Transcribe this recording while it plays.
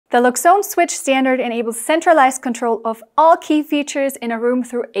The Loxone switch standard enables centralized control of all key features in a room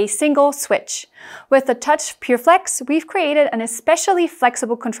through a single switch. With the Touch Pure Flex, we've created an especially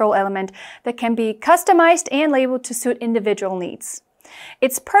flexible control element that can be customized and labeled to suit individual needs.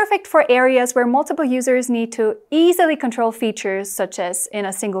 It's perfect for areas where multiple users need to easily control features such as in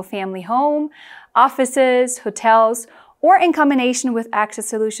a single-family home, offices, hotels, or in combination with access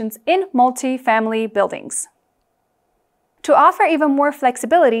solutions in multi-family buildings. To offer even more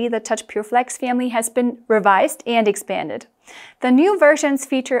flexibility, the Touch Pure Flex family has been revised and expanded. The new versions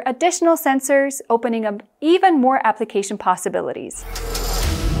feature additional sensors, opening up even more application possibilities.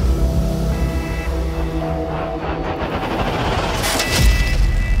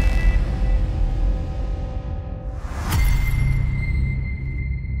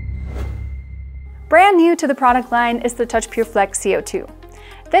 Brand new to the product line is the Touch Pure Flex CO₂.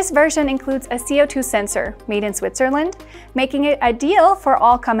 This version includes a CO₂ sensor made in Switzerland, making it ideal for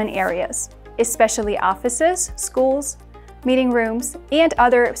all common areas, especially offices, schools, meeting rooms, and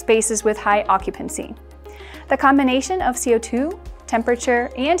other spaces with high occupancy. The combination of CO₂, temperature,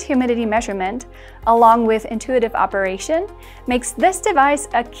 and humidity measurement, along with intuitive operation, makes this device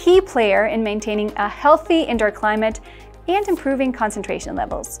a key player in maintaining a healthy indoor climate and improving concentration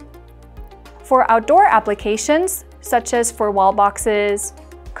levels. For outdoor applications, such as for wall boxes,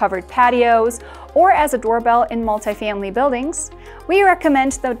 covered patios, or as a doorbell in multifamily buildings, we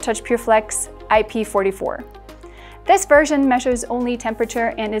recommend the Touch Pure Flex IP44. This version measures only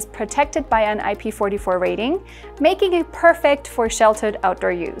temperature and is protected by an IP44 rating, making it perfect for sheltered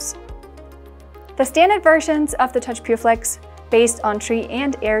outdoor use. The standard versions of the Touch Pure Flex, based on tree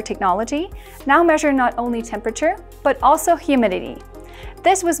and air technology, now measure not only temperature, but also humidity.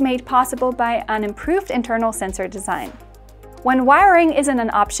 This was made possible by an improved internal sensor design. When wiring isn't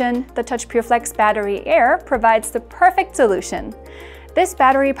an option, the Touch Pure Flex Battery Air provides the perfect solution. This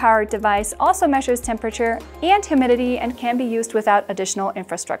battery-powered device also measures temperature and humidity and can be used without additional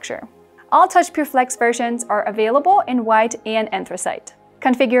infrastructure. All Touch Pure Flex versions are available in white and anthracite.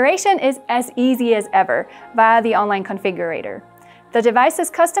 Configuration is as easy as ever via the online configurator. The device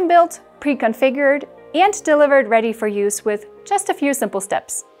is custom-built, pre-configured, and delivered ready for use with just a few simple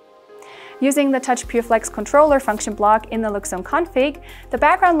steps. Using the Touch Pure Flex controller function block in the Loxone config, the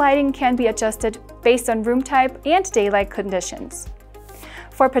background lighting can be adjusted based on room type and daylight conditions.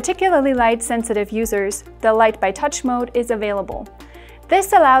 For particularly light-sensitive users, the Light by Touch mode is available.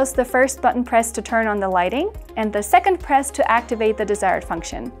 This allows the first button press to turn on the lighting and the second press to activate the desired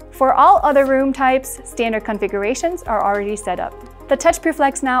function. For all other room types, standard configurations are already set up. The Touch Pure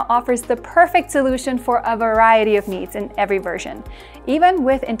Flex now offers the perfect solution for a variety of needs in every version, even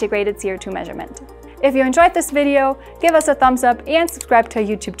with integrated CO₂ measurement. If you enjoyed this video, give us a thumbs up and subscribe to our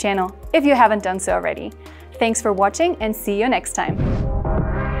YouTube channel if you haven't done so already. Thanks for watching and see you next time.